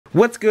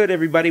What's good,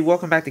 everybody?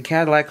 Welcome back to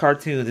Cadillac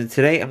Cartoonz, and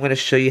today I'm going to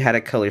show you how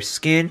to color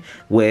skin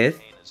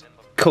with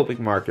Copic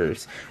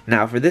markers.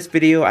 Now for this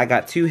video I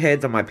got two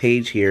heads on my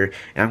page here,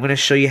 and I'm going to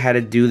show you how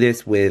to do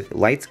this with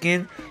light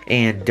skin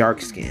and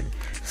dark skin.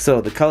 So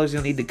the colors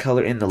you'll need to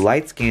color in the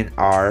light skin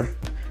are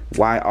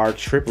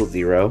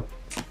YR000,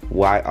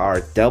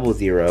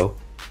 YR00,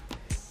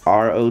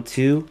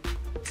 R02,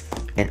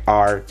 and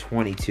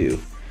R22.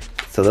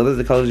 So those are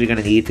the colors you're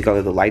going to need to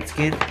color the light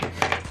skin.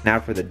 Now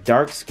for the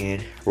dark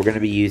skin, we're going to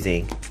be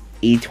using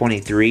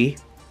E23,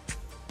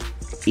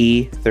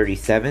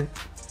 E37,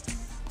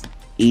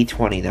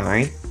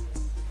 E29,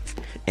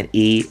 and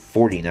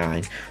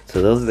E49.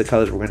 So those are the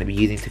colors we're going to be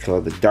using to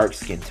color the dark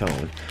skin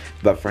tone.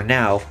 But for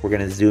now, we're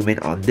going to zoom in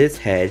on this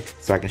head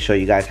so I can show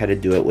you guys how to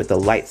do it with the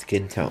light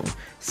skin tone.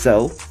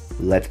 So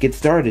let's get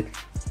started.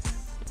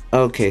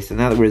 Okay, so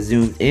now that we're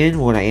zoomed in,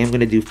 what I am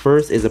going to do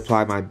first is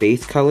apply my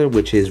base color,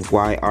 which is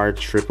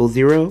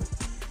YR000.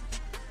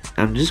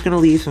 I'm just going to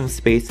leave some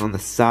space on the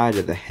side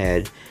of the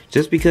head,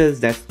 just because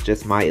that's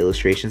just my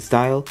illustration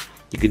style.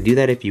 You can do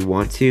that if you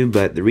want to,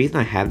 but the reason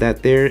I have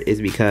that there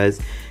is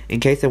because in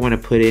case I want to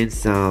put in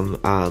some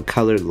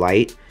colored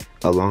light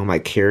along my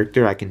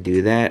character, I can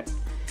do that.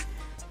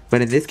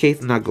 But in this case,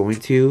 I'm not going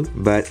to,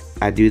 but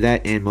I do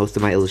that in most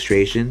of my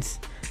illustrations,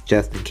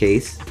 just in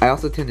case. I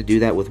also tend to do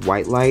that with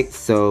white light,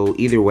 so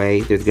either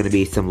way, there's going to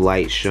be some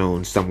light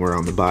shown somewhere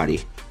on the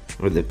body,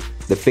 or the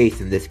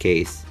face in this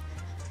case.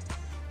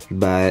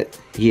 But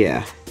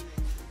yeah,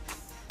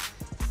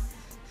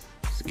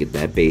 let's get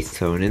that base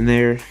tone in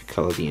there,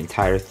 color the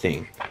entire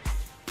thing.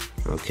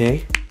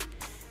 Okay,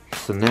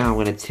 so now I'm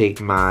going to take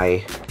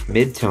my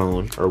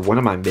mid-tone, or one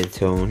of my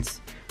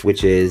mid-tones,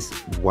 which is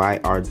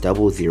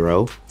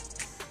YR00.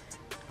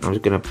 I'm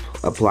just going to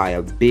apply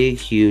a big,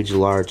 huge,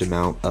 large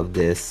amount of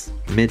this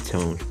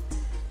mid-tone.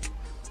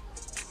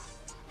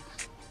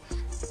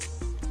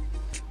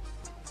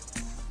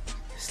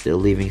 Still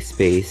leaving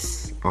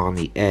space on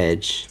the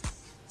edge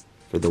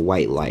for the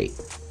white light.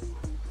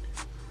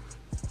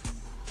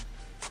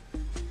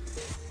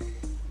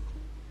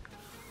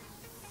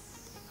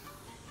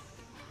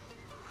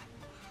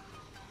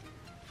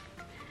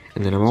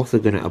 And then I'm also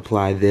going to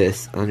apply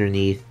this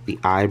underneath the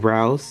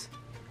eyebrows,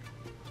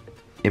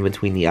 in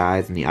between the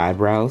eyes and the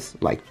eyebrows,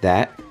 like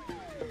that.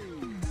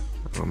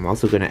 I'm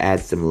also going to add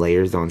some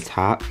layers on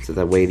top, so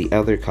that way the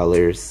other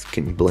colors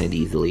can blend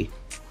easily.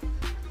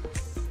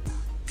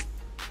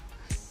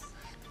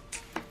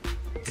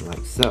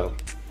 Like so.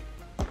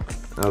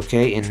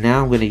 Okay, and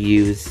now I'm going to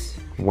use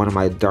one of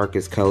my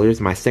darkest colors,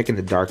 my second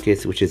to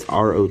darkest, which is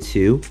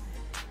R02.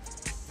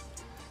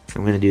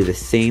 I'm going to do the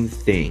same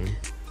thing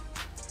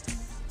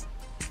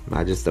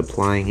by just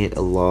applying it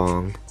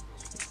along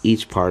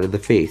each part of the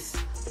face.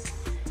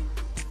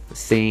 The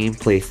same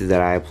places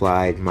that I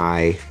applied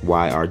my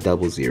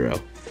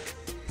YR00.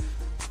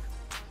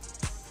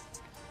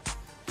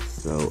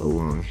 So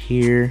along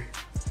here.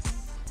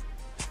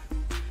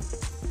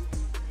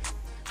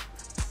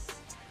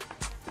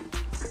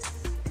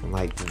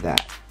 Like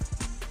that.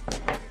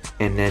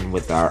 And then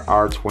with our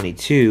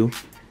R22,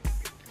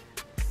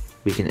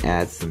 we can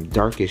add some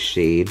darkest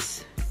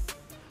shades,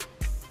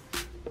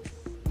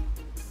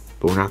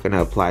 but we're not going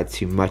to apply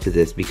too much of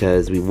this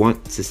because we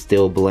want to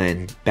still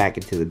blend back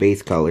into the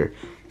base color,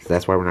 so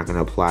that's why we're not going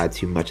to apply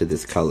too much of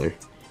this color.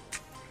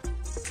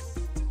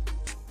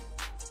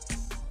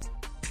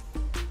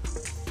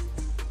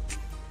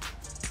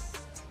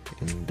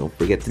 And don't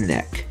forget the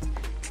neck.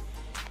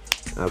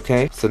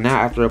 Okay, so now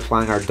after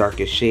applying our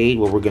darkest shade,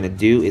 what we're going to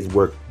do is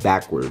work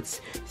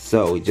backwards.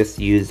 So we just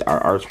used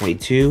our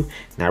R22,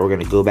 now we're going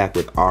to go back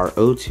with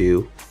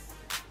R02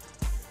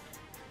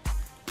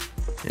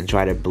 and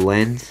try to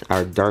blend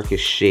our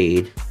darkest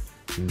shade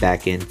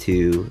back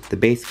into the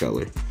base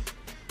color.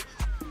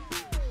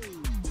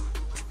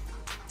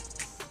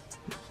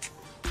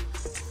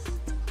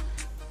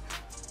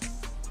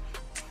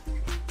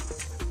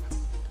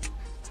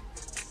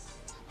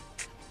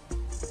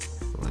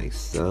 Like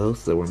so.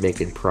 So we're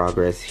making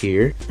progress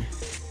here.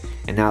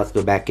 And now let's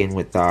go back in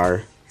with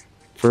our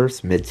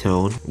first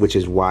mid-tone, which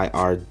is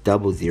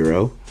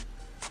YR00.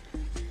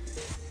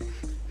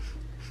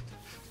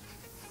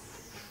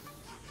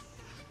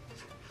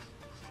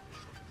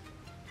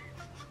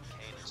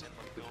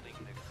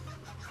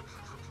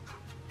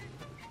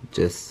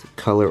 Just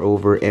color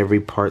over every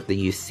part that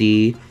you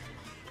see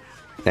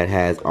that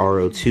has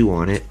R02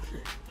 on it.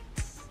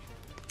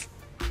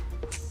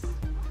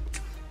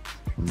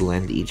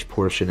 Blend each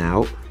portion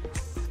out.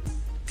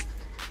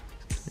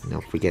 And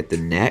don't forget the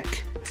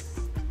neck.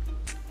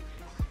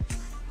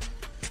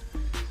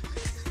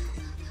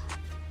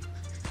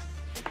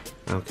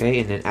 Okay,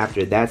 and then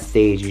after that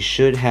stage, you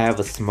should have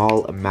a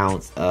small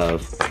amount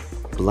of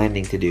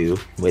blending to do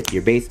with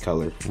your base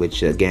color,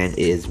 which again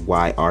is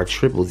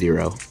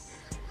YR000.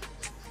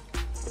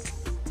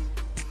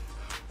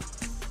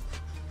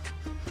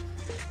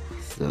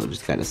 So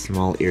just got a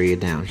small area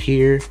down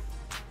here,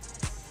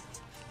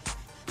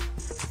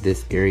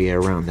 this area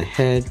around the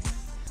head.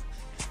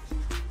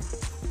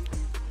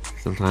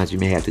 Sometimes you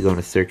may have to go in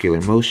a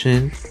circular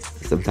motion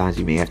Sometimes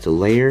you may have to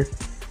layer,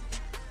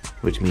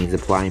 which means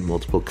applying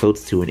multiple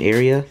coats to an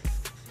area.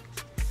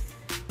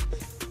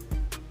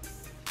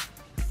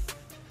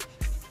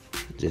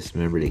 Just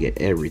remember to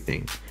get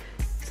everything,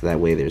 so that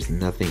way there's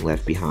nothing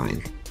left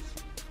behind.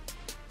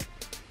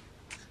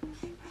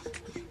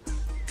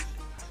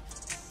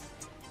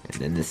 And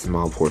then this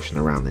small portion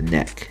around the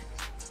neck.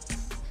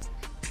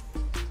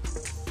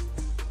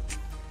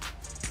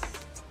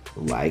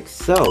 Like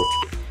so.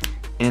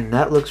 And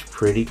that looks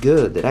pretty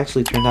good. That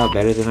actually turned out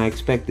better than I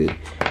expected.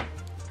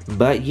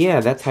 But yeah,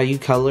 that's how you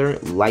color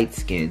light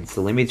skin.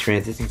 So let me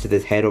transition to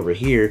this head over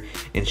here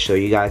and show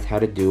you guys how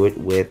to do it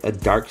with a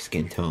dark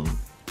skin tone.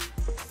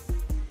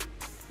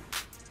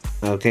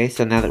 Okay,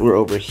 so now that we're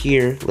over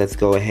here, let's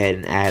go ahead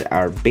and add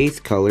our base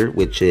color,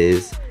 which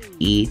is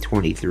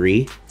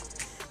E23.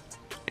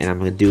 And I'm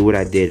going to do what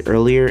I did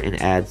earlier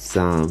and add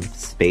some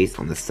space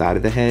on the side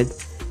of the head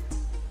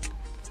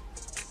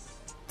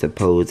to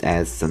pose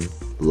as some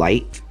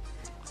light,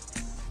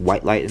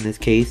 white light in this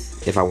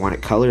case. If I want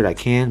it colored, I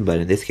can,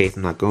 but in this case,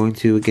 I'm not going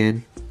to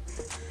again.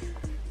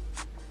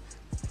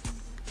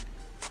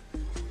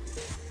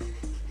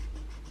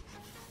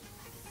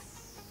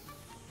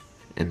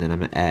 And then I'm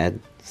going to add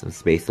some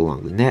space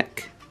along the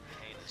neck.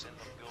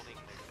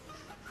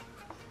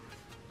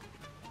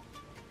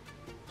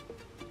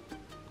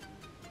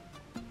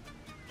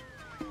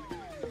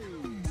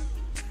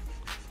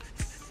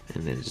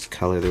 And then just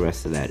color the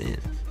rest of that in.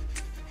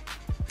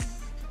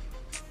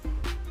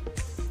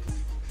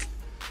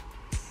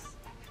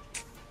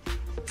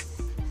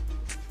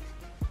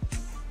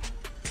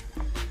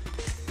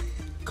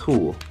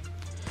 Cool.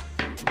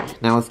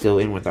 Now let's go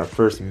in with our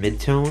first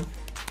mid-tone,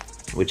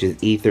 which is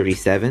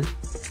E37.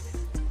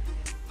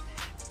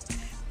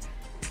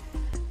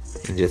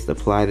 And just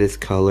apply this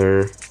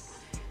color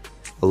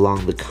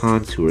along the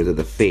contours of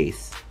the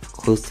face,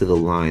 close to the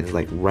lines,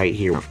 like right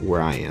here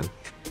where I am.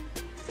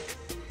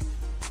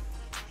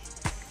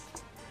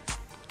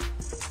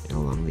 And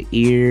along the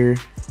ear.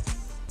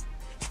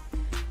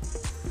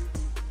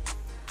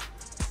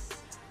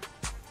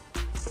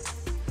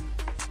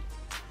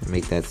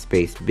 Make that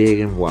space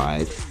big and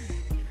wide.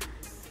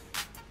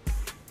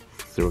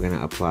 So we're going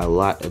to apply a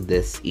lot of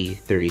this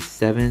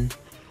E37.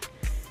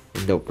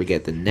 And don't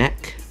forget the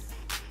neck.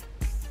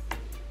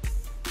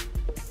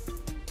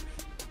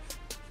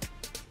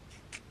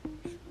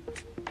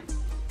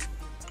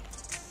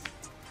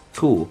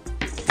 Cool.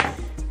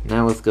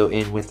 Now let's go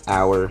in with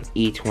our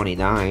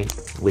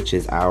E29, which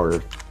is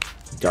our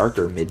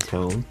darker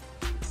mid-tone.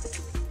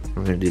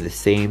 We're going to do the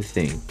same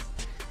thing.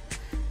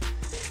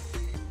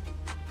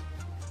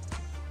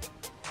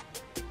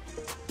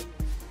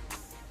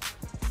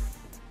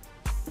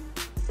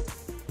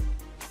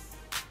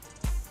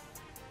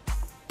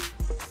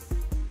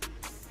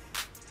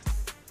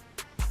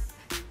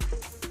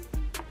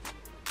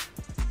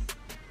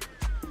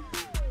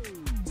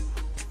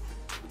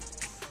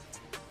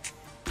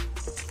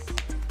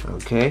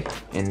 Okay,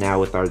 and now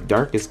with our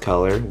darkest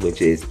color,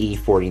 which is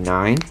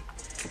E49,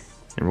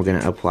 and we're going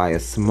to apply a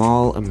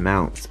small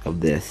amount of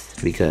this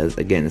because,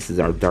 again, this is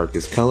our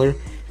darkest color,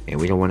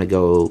 and we don't want to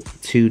go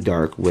too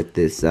dark with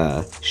this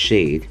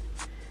shade.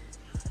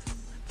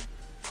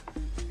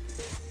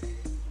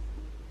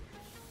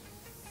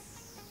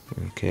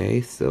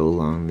 Okay, so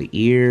along the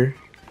ear,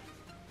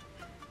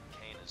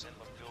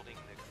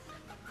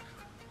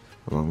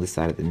 along the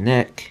side of the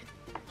neck,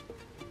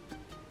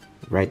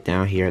 right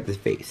down here at the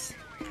face.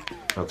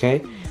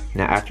 Okay,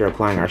 now after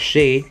applying our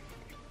shade,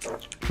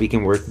 we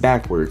can work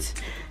backwards.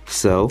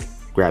 So,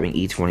 grabbing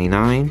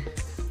E29,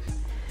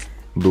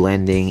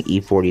 blending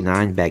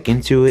E49 back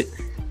into it,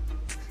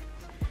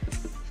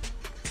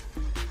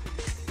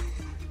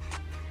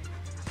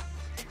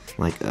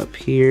 like up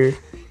here,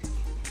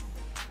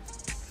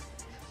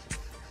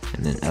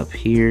 and then up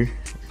here,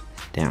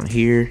 down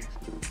here.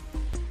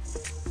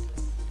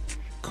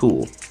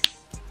 Cool.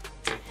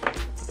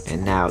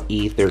 And now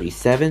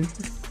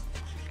E37.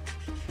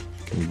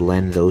 Can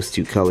blend those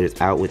two colors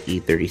out with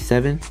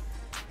E37.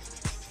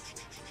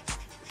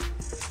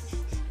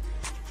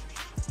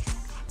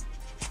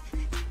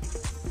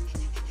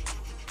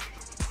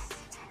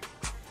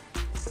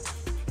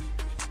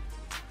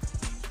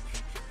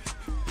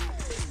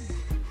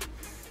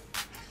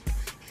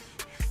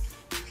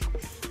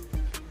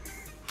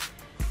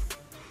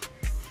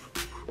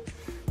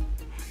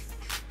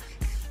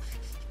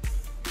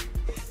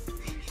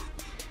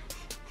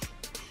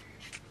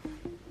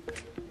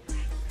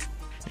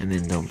 And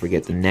then don't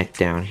forget the neck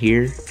down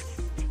here.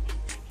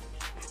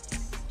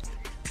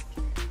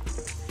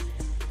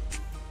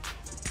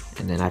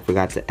 And then I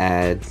forgot to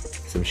add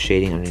some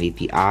shading underneath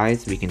the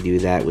eyes. We can do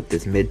that with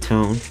this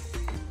mid-tone.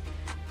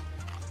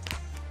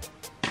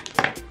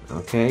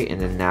 Okay, and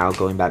then now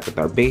going back with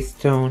our base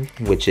tone,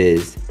 which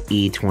is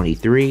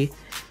E23,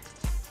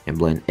 and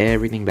blend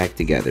everything back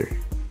together.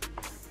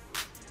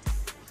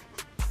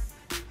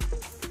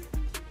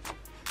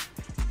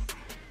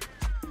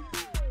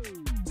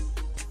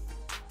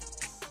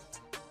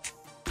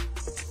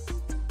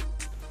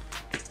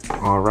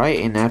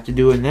 Alright, and after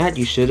doing that,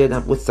 you should end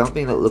up with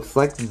something that looks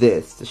like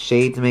this. The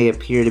shades may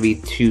appear to be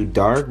too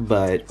dark,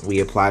 but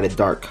we applied a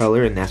dark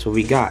color and that's what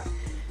we got.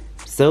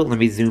 So let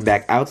me zoom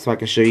back out so I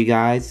can show you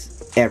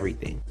guys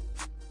everything.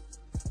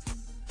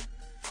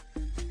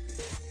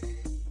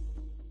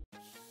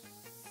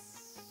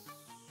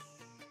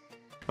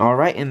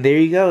 Alright, and there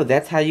you go.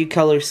 That's how you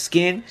color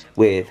skin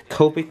with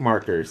Copic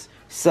markers.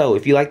 So,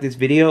 if you like this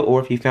video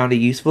or if you found it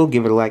useful,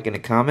 give it a like and a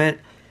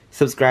comment.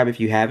 Subscribe if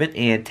you haven't,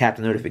 and tap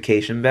the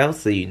notification bell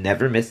so you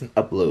never miss an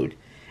upload.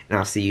 And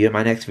I'll see you in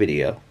my next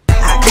video.